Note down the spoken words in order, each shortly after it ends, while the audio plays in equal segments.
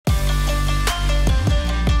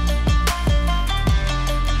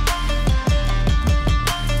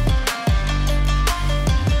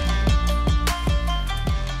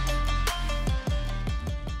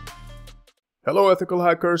Hello ethical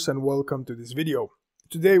hackers and welcome to this video.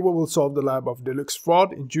 Today we will solve the lab of deluxe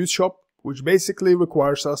fraud in Juice Shop, which basically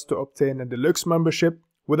requires us to obtain a deluxe membership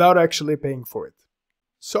without actually paying for it.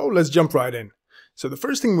 So let's jump right in. So the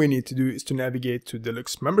first thing we need to do is to navigate to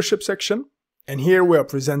deluxe membership section. And here we are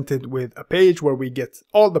presented with a page where we get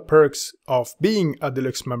all the perks of being a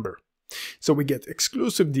deluxe member. So we get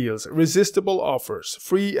exclusive deals, irresistible offers,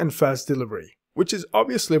 free and fast delivery, which is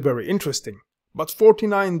obviously very interesting. But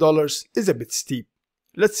 $49 is a bit steep.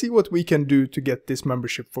 Let's see what we can do to get this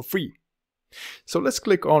membership for free. So let's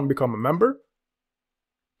click on Become a Member.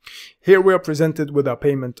 Here we are presented with our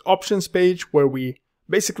payment options page where we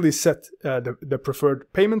basically set the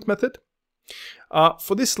preferred payment method.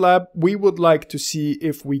 For this lab, we would like to see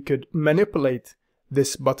if we could manipulate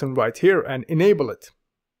this button right here and enable it.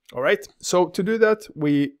 Alright, so to do that,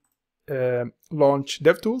 we launch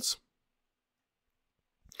DevTools.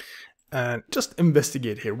 And just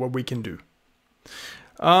investigate here what we can do.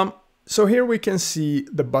 So here we can see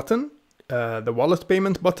the button, the wallet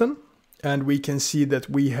payment button, and we can see that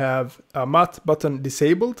we have a matte button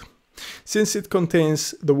disabled. Since it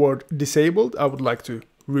contains the word disabled, I would like to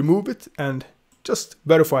remove it and just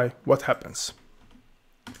verify what happens.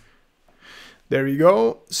 There you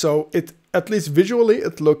go. So it, at least visually,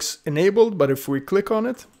 it looks enabled, but if we click on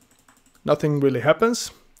it, nothing really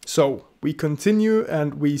happens. So we continue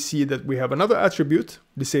and we see that we have another attribute,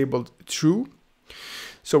 disabled true.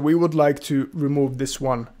 So we would like to remove this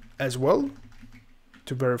one as well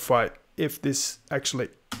to verify if this actually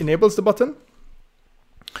enables the button.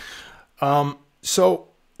 So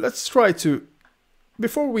let's try to,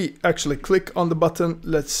 before we actually click on the button,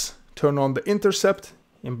 let's turn on the intercept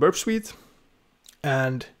in Burp Suite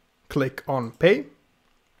and click on pay.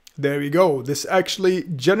 There we go. This actually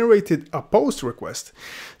generated a post request.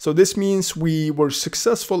 So this means we were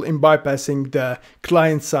successful in bypassing the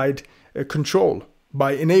client-side control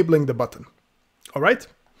by enabling the button. All right.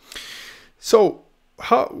 So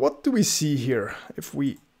what do we see here? If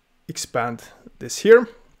we expand this here,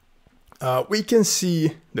 we can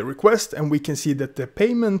see the request and we can see that the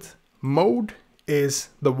payment mode is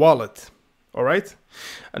the wallet. All right.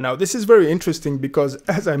 And now this is very interesting because,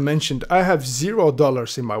 as I mentioned, I have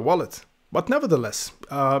 $0 in my wallet, but nevertheless,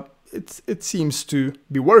 it seems to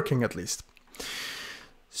be working at least.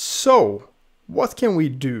 So what can we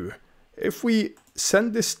do? If we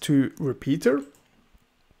send this to repeater,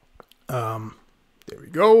 there we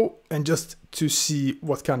go. And just to see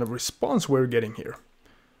what kind of response we're getting here.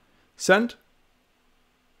 Send.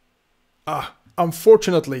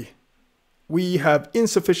 Unfortunately, we have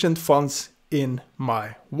insufficient funds in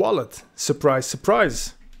my wallet. Surprise,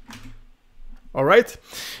 surprise. All right.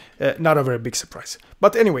 Not a very big surprise.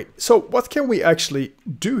 But anyway, so what can we actually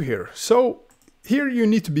do here? So here you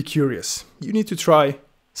need to be curious. You need to try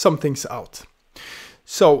some things out.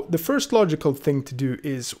 So the first logical thing to do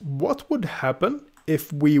is what would happen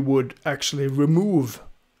if we would actually remove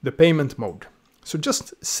the payment mode? So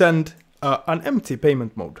just send an empty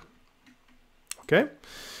payment mode. Okay.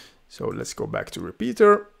 So let's go back to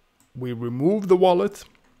repeater. We remove the wallet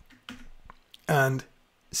and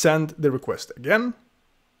send the request again.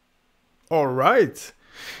 All right.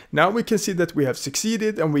 Now we can see that we have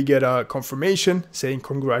succeeded and we get a confirmation saying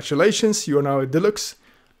congratulations, you are now a deluxe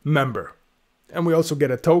member. And we also get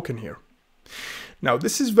a token here. Now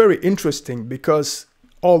this is very interesting because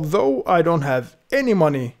although I don't have any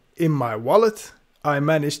money in my wallet, I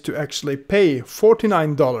managed to actually pay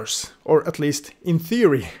 $49, or at least in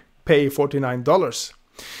theory, pay $49.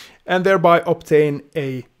 And thereby obtain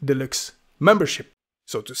a deluxe membership.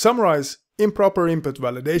 So to summarize, improper input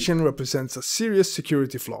validation represents a serious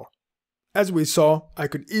security flaw. As we saw, I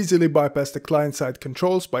could easily bypass the client-side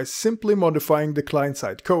controls by simply modifying the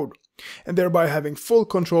client-side code, and thereby having full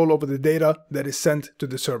control over the data that is sent to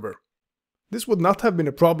the server. This would not have been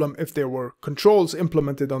a problem if there were controls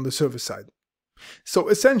implemented on the server side. So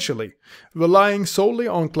essentially, relying solely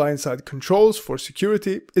on client-side controls for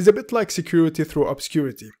security is a bit like security through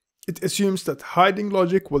obscurity. It assumes that hiding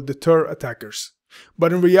logic will deter attackers.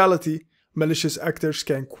 But in reality, malicious actors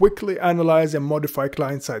can quickly analyze and modify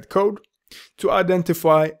client-side code to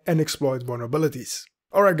identify and exploit vulnerabilities.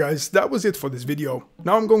 Alright guys, that was it for this video.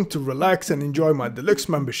 Now I'm going to relax and enjoy my deluxe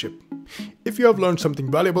membership. If you have learned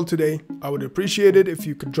something valuable today, I would appreciate it if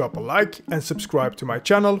you could drop a like and subscribe to my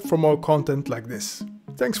channel for more content like this.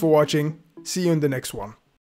 Thanks for watching. See you in the next one.